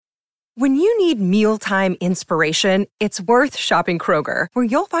When you need mealtime inspiration, it's worth shopping Kroger, where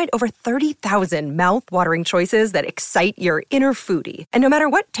you'll find over 30,000 mouth-watering choices that excite your inner foodie. And no matter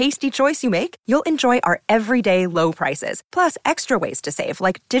what tasty choice you make, you'll enjoy our everyday low prices, plus extra ways to save,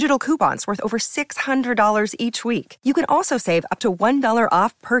 like digital coupons worth over $600 each week. You can also save up to $1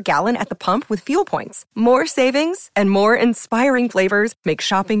 off per gallon at the pump with fuel points. More savings and more inspiring flavors make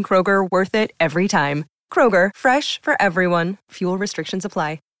shopping Kroger worth it every time. Kroger, fresh for everyone. Fuel restrictions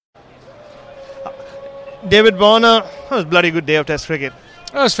apply. David Bonner, that was a bloody good day of Test cricket.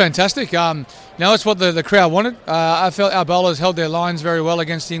 That was fantastic. It's what the crowd wanted. I felt our bowlers held their lines very well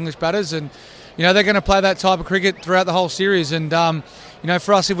against the English batters, and they're going to play that type of cricket throughout the whole series. And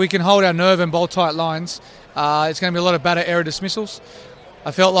for us, if we can hold our nerve and bowl tight lines, it's going to be a lot of batter error dismissals. I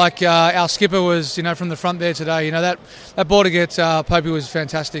felt like our skipper was, from the front there today. That ball to get Popey was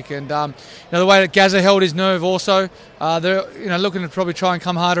fantastic, and the way that Gazza held his nerve also. They're looking to probably try and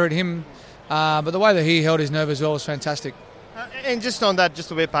come harder at him. But the way that he held his nerve as well was fantastic. And just on that, just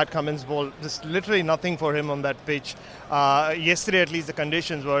the way Pat Cummins bowled, just literally nothing for him on that pitch. Yesterday, at least, the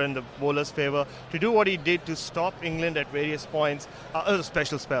conditions were in the bowler's favour. To do what he did to stop England at various points, it was a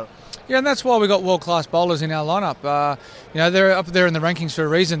special spell. Yeah, and that's why we got world-class bowlers in our lineup. They're up there in the rankings for a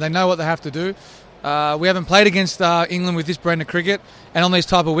reason. They know what they have to do. We haven't played against England with this brand of cricket and on these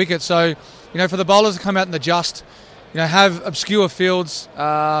type of wickets. So, for the bowlers to come out and adjust, have obscure fields,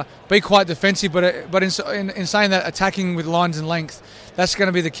 be quite defensive, but in saying that, attacking with lines and length, that's going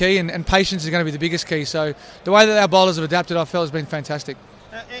to be the key, and patience is going to be the biggest key. So the way that our bowlers have adapted, I felt, has been fantastic.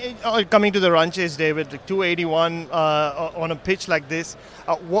 Coming to the run chase, David, 281 on a pitch like this,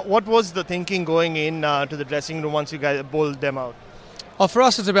 what was the thinking going in to the dressing room once you guys bowled them out? Oh, for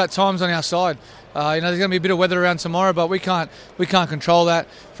us, it's about times on our side. There's going to be a bit of weather around tomorrow, but we can't control that.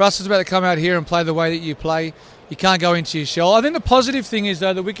 For us, it's about to come out here and play the way that you play. You can't go into your shell. I think the positive thing is,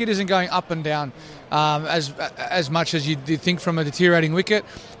 though, the wicket isn't going up and down as much as you think from a deteriorating wicket,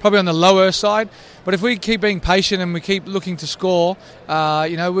 probably on the lower side. But if we keep being patient and we keep looking to score, we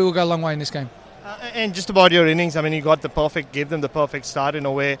will go a long way in this game. And just about your innings, you gave them the perfect start in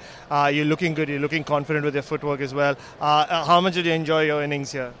a way. You're looking good, you're looking confident with your footwork as well. How much did you enjoy your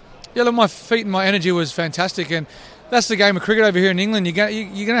innings here? Yeah, look, my feet and my energy was fantastic, and that's the game of cricket over here in England. You're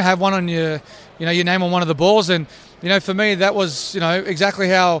going to have one on your name on one of the balls, and for me that was exactly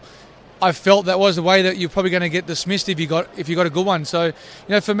how I felt. That was the way that you're probably going to get dismissed if you got a good one. So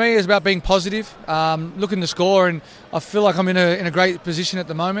for me it's about being positive, looking to score, and I feel like I'm in a great position at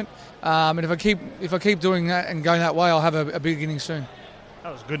the moment. And if I keep doing that and going that way, I'll have a big innings soon.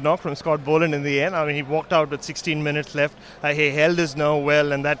 That was a good knock from Scott Boland in the end. He walked out with 16 minutes left. He held his nerve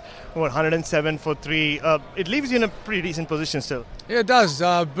well, and that 107 for 3. It leaves you in a pretty decent position still. Yeah, it does.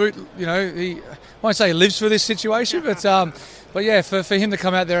 Boot, I won't say he lives for this situation, but yeah, for him to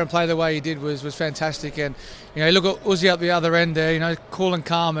come out there and play the way he did was fantastic. And look at Uzi up the other end there, cool and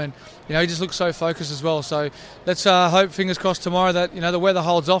calm, and he just looks so focused as well. So let's hope, fingers crossed, tomorrow that the weather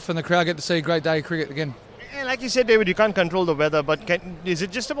holds off and the crowd get to see a great day of cricket again. And like you said, David, you can't control the weather, but is it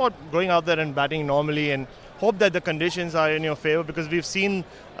just about going out there and batting normally and hope that the conditions are in your favour? Because we've seen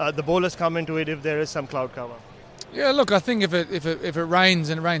the bowlers come into it if there is some cloud cover. Yeah, look, I think if it rains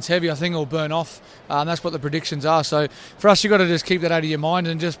and it rains heavy, I think it'll burn off. That's what the predictions are. So for us, you've got to just keep that out of your mind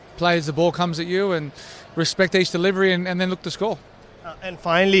and just play as the ball comes at you and respect each delivery and then look to score. And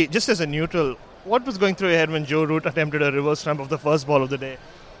finally, just as a neutral, what was going through your head when Joe Root attempted a reverse trump of the first ball of the day?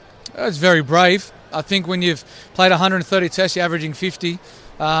 It's very brave. I think when you've played 130 tests, you're averaging 50.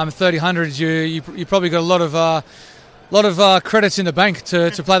 30 hundreds, you probably got a lot of credits in the bank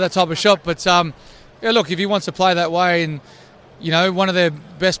to play that type of shot. But look, if he wants to play that way, and one of their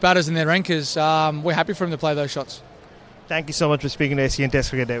best batters in their rankers, we're happy for him to play those shots. Thank you so much for speaking to SCN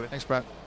Test Cricket, David. Thanks, Bharat.